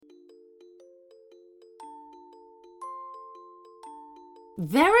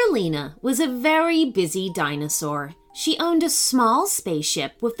Veralina was a very busy dinosaur. She owned a small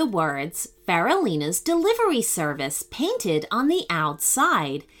spaceship with the words Veralina's Delivery Service painted on the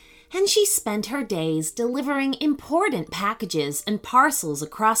outside, and she spent her days delivering important packages and parcels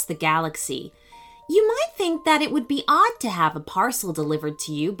across the galaxy. You might think that it would be odd to have a parcel delivered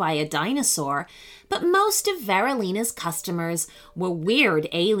to you by a dinosaur, but most of Veralina's customers were weird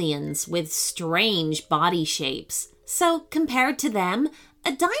aliens with strange body shapes. So compared to them,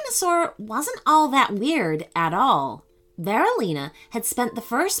 a dinosaur wasn't all that weird at all. Veralina had spent the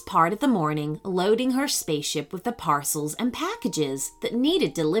first part of the morning loading her spaceship with the parcels and packages that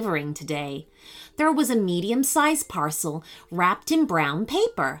needed delivering today. There was a medium-sized parcel wrapped in brown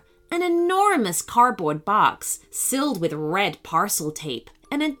paper, an enormous cardboard box sealed with red parcel tape,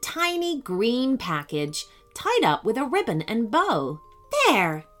 and a tiny green package tied up with a ribbon and bow.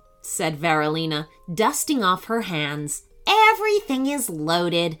 "There," said Veralina, dusting off her hands. "Everything is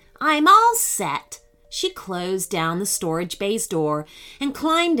loaded. I'm all set." She closed down the storage bay's door and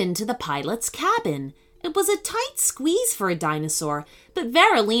climbed into the pilot's cabin. It was a tight squeeze for a dinosaur, but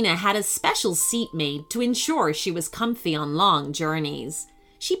Veralina had a special seat made to ensure she was comfy on long journeys.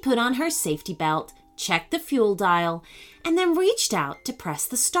 She put on her safety belt, checked the fuel dial, and then reached out to press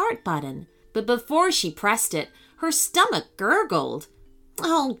the start button. But before she pressed it, her stomach gurgled.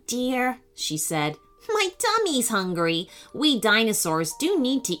 "Oh dear," she said. "My tummy's hungry. We dinosaurs do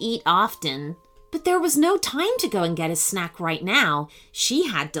need to eat often." But there was no time to go and get a snack right now. She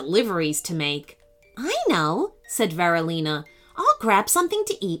had deliveries to make. "I know," said Veralina. "I'll grab something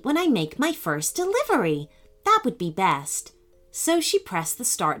to eat when I make my first delivery. That would be best." So she pressed the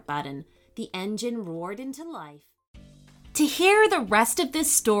start button. The engine roared into life. To hear the rest of this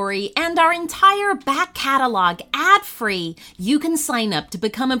story and our entire back catalog ad-free, you can sign up to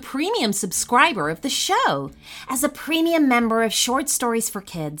become a premium subscriber of the show. As a premium member of Short Stories for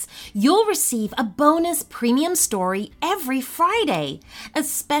Kids, you'll receive a bonus premium story every Friday, a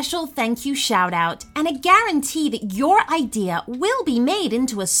special thank you shout out, and a guarantee that your idea will be made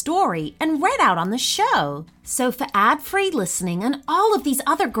into a story and read out on the show. So for ad-free listening and all of these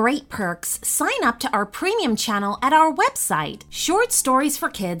other great perks, sign up to our premium channel at our website,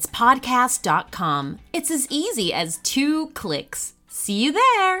 shortstoriesforkidspodcast.com. It's as easy as 2 clicks. See you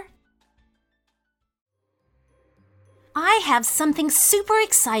there! I have something super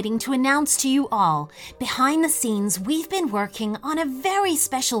exciting to announce to you all. Behind the scenes, we've been working on a very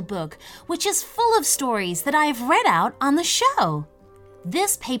special book, which is full of stories that I have read out on the show.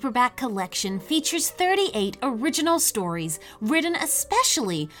 This paperback collection features 38 original stories written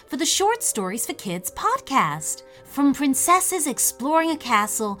especially for the Short Stories for Kids podcast. From princesses exploring a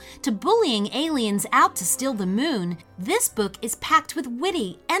castle to bullying aliens out to steal the moon, this book is packed with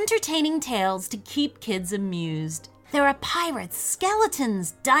witty, entertaining tales to keep kids amused. There are pirates,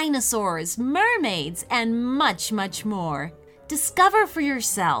 skeletons, dinosaurs, mermaids, and much, much more. Discover for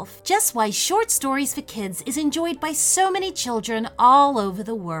yourself just why Short Stories for Kids is enjoyed by so many children all over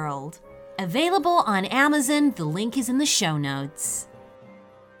the world. Available on Amazon, the link is in the show notes.